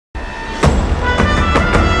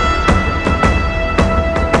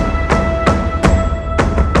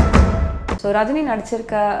ரஜினி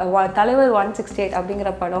நடிச்சிருக்க தலைவர் 168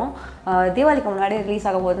 அப்படிங்கிற படம் தீபாவளிக்கு முன்னாடி ரிலீஸ்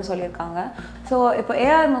ஆக போகுதுன்னு சொல்லியிருக்காங்க. ஸோ இப்போ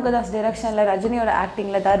ஏஆர் முருகதாஸ் டைரக்ஷனில் ரஜினியோட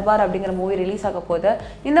ஆக்டிங்கில் தர்பார் அப்படிங்கிற மூவி ரிலீஸ் ஆக போகுது.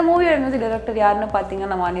 இந்த மூவியோட மியூசிக் டைரக்டர் யாருன்னு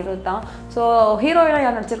பார்த்தீங்கன்னா நம்ம அனிருத் தான். ஸோ ஹீரோயினாக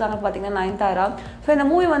யார் நடிச்சிருக்காங்கன்னு பார்த்தீங்கன்னா நயன்தாரா. ஸோ இந்த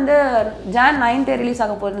மூவி வந்து Jan 9th ரிலீஸ்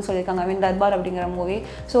ஆக போகுதுன்னு சொல்லியிருக்காங்க. மீன் தர்பார் அப்படிங்கிற மூவி.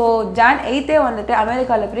 ஸோ Jan 8th வந்துட்டு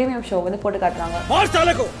அமெரிக்காவில் ப்ரீமியம் ஷோ வந்து போட்டு காட்டுறாங்க.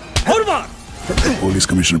 போலீஸ்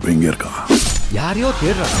கமிஷனர் போய் இங்கே இருக்கா? யாரையோ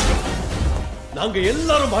தேடுறாங்க. நாங்க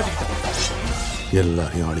எல்லாரும் மாட்டிக்கிட்டோம்.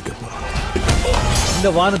 எல்லாரையும் அடிக்க போறோம். இந்த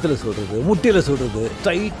வானத்துல சொல்றது முட்டியில சொல்றது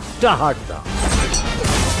டைட்டா ஹார்ட் தான்.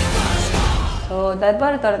 ஸோ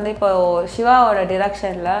தர்பார் தொடர்ந்து இப்போ சிவாவோட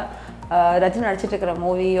டிரெக்ஷனில் ரஜினி நடிச்சிட்டு இருக்கிற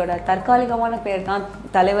மூவியோட தற்காலிகமான பேர் தான்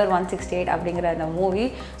தலைவர் 168 அப்படிங்கிற அந்த மூவி.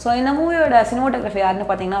 ஸோ இந்த மூவியோட சினிமாட்டோகிராஃபி யாருன்னு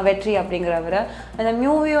பார்த்தீங்கன்னா வெற்றி அப்படிங்கிறவர். இந்த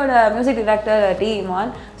மூவியோட music director D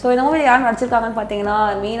Imman. So இந்த மூவியில் யார் நடிச்சிருக்காங்கன்னு பார்த்தீங்கன்னா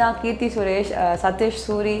மீனா, கீர்த்தி சுரேஷ், சதீஷ்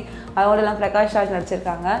சூரி, அவங்களெல்லாம் பிரகாஷ் ராஜ்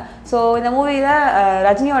நடிச்சிருக்காங்க. ஸோ இந்த மூவியில்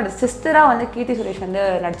ரஜினியோட சிஸ்டராக வந்து கீர்த்தி சுரேஷ் வந்து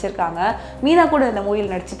நடிச்சிருக்காங்க. மீனா கூட இந்த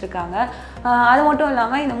மூவியில் நடிச்சிட்ருக்காங்க. அது மட்டும்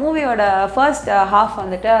இல்லாமல் இந்த மூவியோட ஃபர்ஸ்ட் ஹாஃப்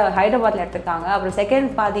வந்துட்டு ஹைதராபாத்தில் எடுத்திருக்காங்க. அப்புறம் செகண்ட்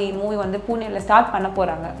பாதி மூவி வந்து பூனேல ஸ்டார்ட் பண்ண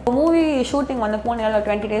போகிறாங்க. மூவி ஷூட்டிங் வந்து பூனேல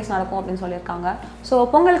 20 days நடக்கும் அப்படின்னு சொல்லியிருக்காங்க. ஸோ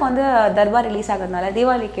பொங்கலுக்கு வந்து தர்பார் ரிலீஸ் ஆகிறதுனால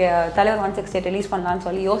தீபாவளிக்கு தலைவர் 168 ரிலீஸ் பண்ணலான்னு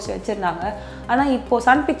சொல்லி யோசிச்சு வச்சுருந்தாங்க. ஆனால் இப்போது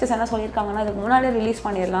சன் பிக்சர்ஸ் என்ன சொல்லியிருக்காங்கன்னா அதுக்கு முன்னாடியே ரிலீஸ்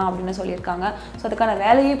பண்ணிடலாம் அப்படின்னு சொல்லியிருக்காங்க. ஸோ அதுக்கான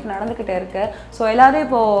வேலையும் இப்போ நடந்துக்கிட்டே இருக்குது. ஸோ எல்லோரும்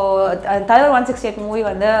இப்போது தலைவர் 168 மூவி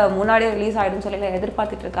வந்து முன்னாடியே ரிலீஸ் ஆகிடுன்னு சொல்லி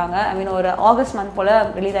எதிர்பார்த்துட்டு இருக்காங்க. ஐ மீன் ஒரு ஆகஸ்ட் மந்த் போல்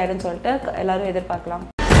ரிலீஸ் ஆகிடுன்னு சொல்லிட்டு எல்லோரும் எதிர்பார்க்கலாம்.